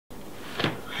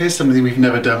here's something we've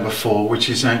never done before, which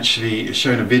is actually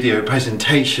showing a video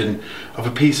presentation of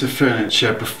a piece of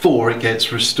furniture before it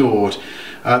gets restored.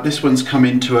 This one's come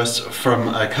in to us from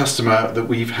a customer that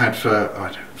we've had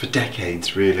for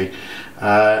decades, really.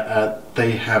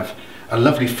 They have a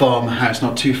lovely farmhouse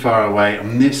not too far away,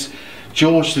 and this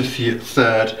George III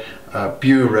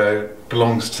bureau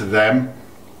belongs to them.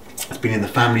 It's been in the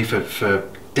family for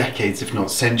decades, if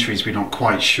not centuries, we're not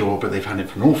quite sure, but they've had it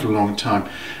for an awful long time,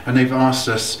 and they've asked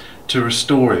us to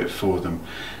restore it for them.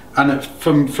 And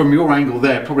from your angle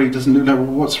there, probably doesn't look like, well,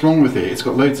 what's wrong with it? It's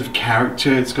got loads of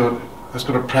character, it's got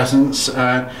a presence,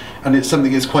 and it's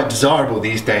something that's quite desirable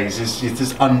these days. It's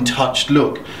this untouched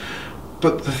look.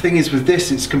 But the thing is, with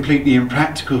this, it's completely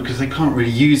impractical because they can't really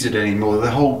use it anymore.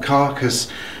 The whole carcass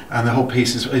and the whole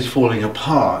piece is falling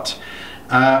apart.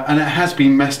 And it has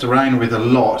been messed around with a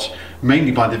lot,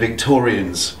 mainly by the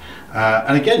Victorians.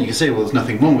 And again, you can say, well, there's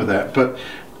nothing wrong with that, but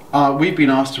we've been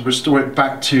asked to restore it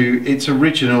back to its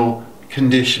original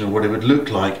condition, or what it would look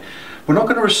like. We're not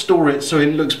going to restore it so it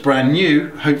looks brand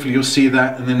new. Hopefully you'll see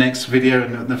that in the next video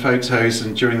and the photos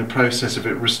and during the process of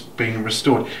it being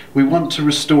restored. We want to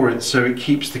restore it so it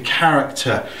keeps the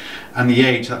character and the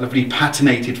age, that lovely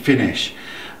patinated finish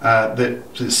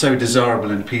that's so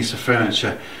desirable in a piece of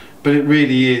furniture. But it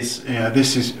really is,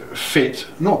 this is fit,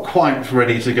 not quite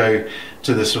ready to go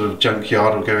to the sort of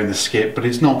junkyard or go in the skip, but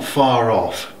it's not far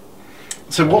off.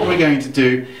 So what we're going to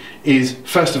do is,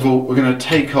 first of all, we're going to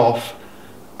take off,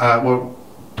 well,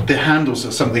 the handles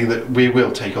are something that we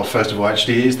will take off first of all,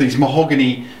 actually, is these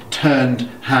mahogany turned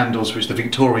handles which the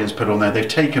Victorians put on there. They've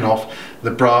taken off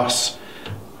the brass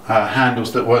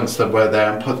handles that were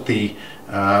there and put these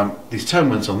turn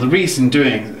ones on. The reason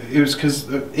doing it was because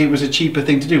it was a cheaper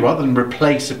thing to do. Rather than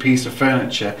replace a piece of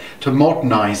furniture, to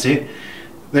modernise it,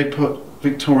 they put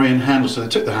Victorian handles. So they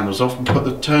took the handles off and put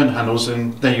the turn handles,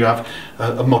 and there you have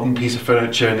a modern piece of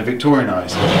furniture in a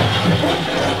Victorianised.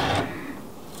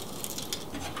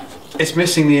 It's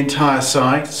missing the entire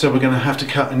side, so we're going to have to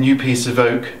cut a new piece of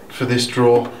oak for this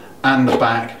drawer and the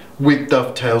back with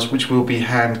dovetails, which will be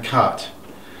hand cut.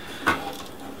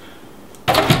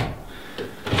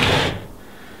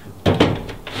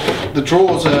 The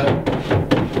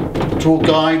drawer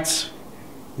guides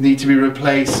need to be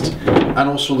replaced, and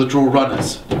also the drawer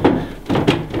runners.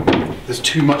 There's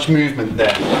too much movement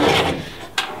there.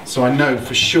 So I know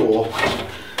for sure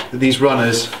that these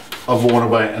runners are worn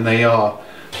away, and they are.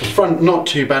 The front, not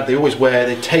too bad, they always wear,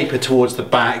 they taper towards the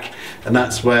back, and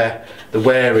that's where the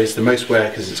wear is, the most wear,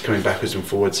 because it's coming backwards and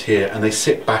forwards here, and they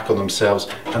sit back on themselves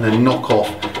and then knock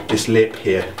off this lip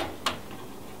here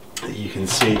that you can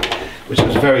see, which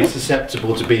is very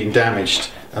susceptible to being damaged,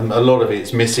 and a lot of it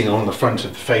is missing on the front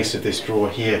of the face of this drawer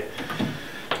here.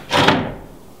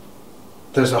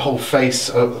 There's a whole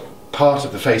face, part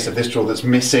of the face of this drawer that's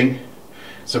missing,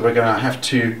 so we're going to have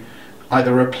to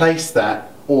either replace that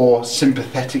or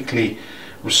sympathetically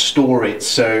restore it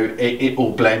so it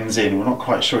all blends in. We're not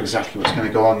quite sure exactly what's going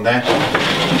to go on there.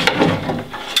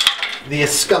 The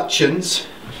escutcheons,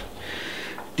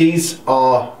 these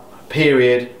are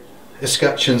period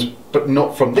escutcheons, but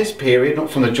not from this period, not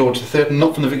from the George III,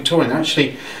 not from the Victorian.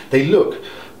 Actually, they look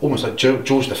almost like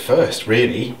George I,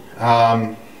 really.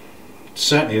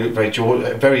 Certainly look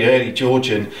very early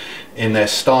Georgian in their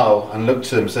style and look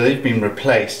to them, so they've been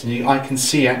replaced. And I can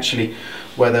see actually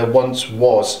where there once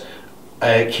was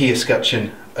a key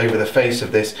escutcheon over the face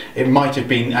of this. It might have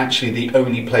been actually the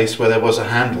only place where there was a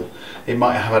handle. It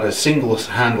might have had a single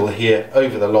handle here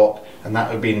over the lock, and that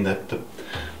would have been the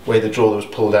way the drawer was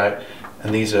pulled out,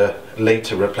 and these are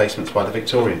later replacements by the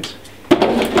Victorians.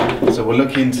 So we'll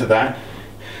look into that.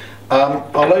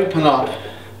 I'll open up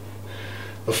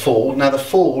the fall. Now the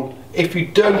fall, if you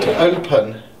don't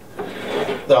open,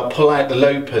 they'll pull out the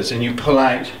lopers, and you pull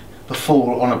out the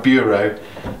fall on a bureau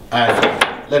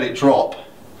and let it drop,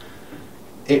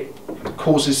 it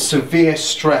causes severe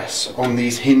stress on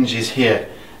these hinges here,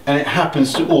 and it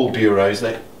happens to all bureaus.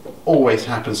 That always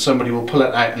happens. Somebody will pull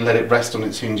it out and let it rest on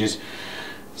its hinges.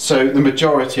 So the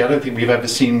majority, I don't think we've ever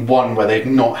seen one where they've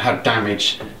not had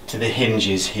damage to the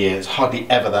hinges here. It's hardly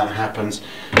ever that happens.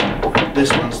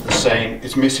 This one's the same.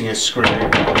 It's missing a screw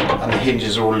and the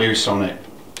hinges are all loose on it.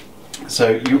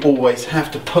 So you always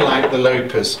have to pull out the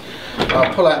lopers.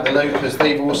 Pull out the lopers.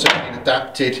 They've also been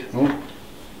adapted.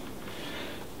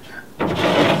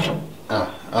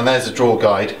 And there's a drawer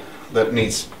guide that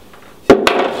needs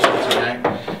sorting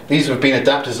out. These have been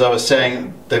adapted, as I was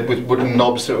saying, with wooden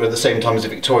knobs that were at the same time as the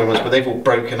Victorian ones, but they've all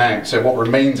broken out. So what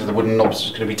remains of the wooden knobs is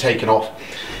going to be taken off,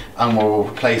 and we'll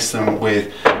replace them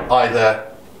with either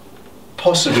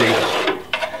possibly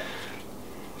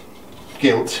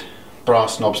gilt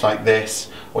brass knobs like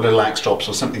this, or little axe drops,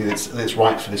 or something that's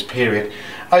right for this period.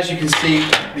 As you can see,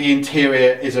 the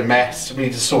interior is a mess. We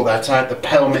need to sort that out. The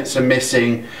pelmets are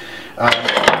missing.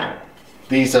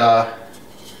 These are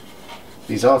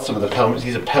some of the pelmets.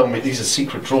 These are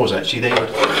secret drawers actually. They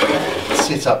would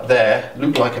sit up there,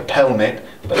 look like a pelmet,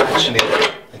 but actually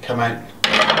they come out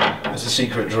as a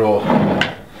secret drawer.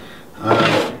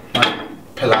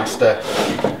 Pilaster.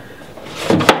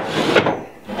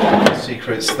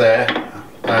 Secrets there.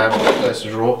 There's a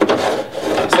drawer.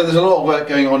 So there's a lot of work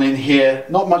going on in here.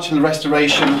 Not much in the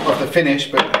restoration of the finish,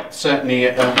 but certainly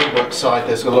on the woodwork side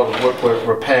there's a lot of woodwork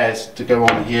repairs to go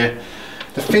on here.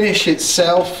 The finish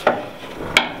itself,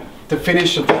 the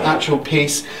finish of the actual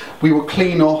piece, we will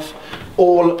clean off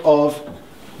all of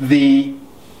the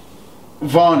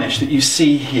varnish that you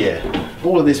see here.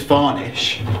 All of this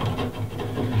varnish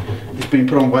has been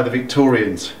put on by the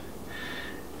Victorians.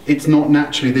 It's not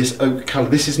naturally this oak colour.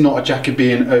 This is not a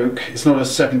Jacobean oak. It's not a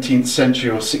 17th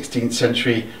century or 16th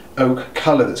century oak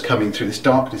colour that's coming through this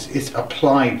darkness. It's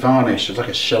applied varnish. It's like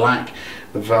a shellac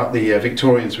the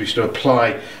Victorians used to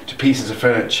apply to pieces of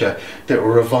furniture that will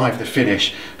revive the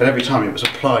finish. But every time it was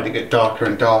applied, it got darker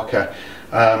and darker.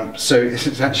 So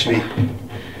it's actually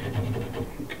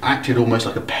acted almost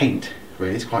like a paint.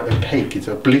 Really, it's quite opaque. It's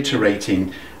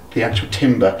obliterating the actual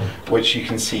timber, which you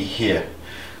can see here.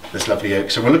 This lovely oak.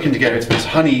 So we're looking to get into this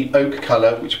honey oak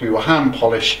colour, which we will hand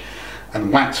polish and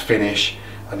wax finish,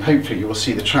 and hopefully you will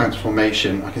see the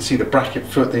transformation. I can see the bracket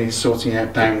foot that he's sorting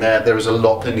out down there. There is a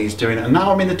lot that needs doing, and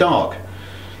now I'm in the dark.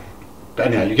 But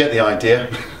anyhow, you get the idea.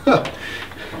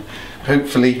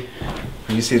 Hopefully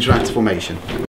you see the transformation.